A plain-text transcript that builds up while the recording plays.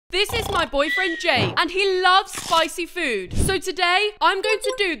This is my boyfriend Jake, and he loves spicy food. So today, I'm going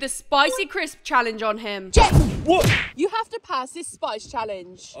to do the spicy crisp challenge on him. Jake! What? You have to pass this spice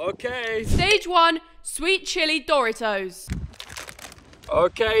challenge. Okay. Stage 1, sweet chili Doritos.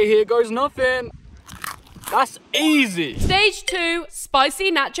 Okay, here goes nothing. That's easy. Stage 2,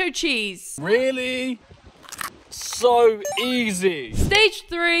 spicy nacho cheese. Really? So easy. Stage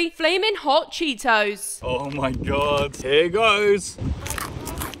 3, flaming hot Cheetos. Oh my God. Here goes.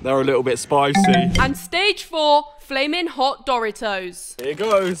 They're a little bit spicy. And stage 4, flaming hot Doritos. Here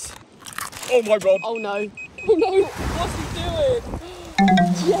goes. Oh my God. Oh no. Oh no. What's he doing?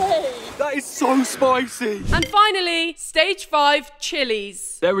 Jake! That is so spicy. And finally, stage 5,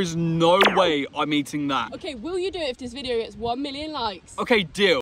 chilies. There is no way I'm eating that. Okay, will you do it if this video gets 1 million likes? Okay, deal.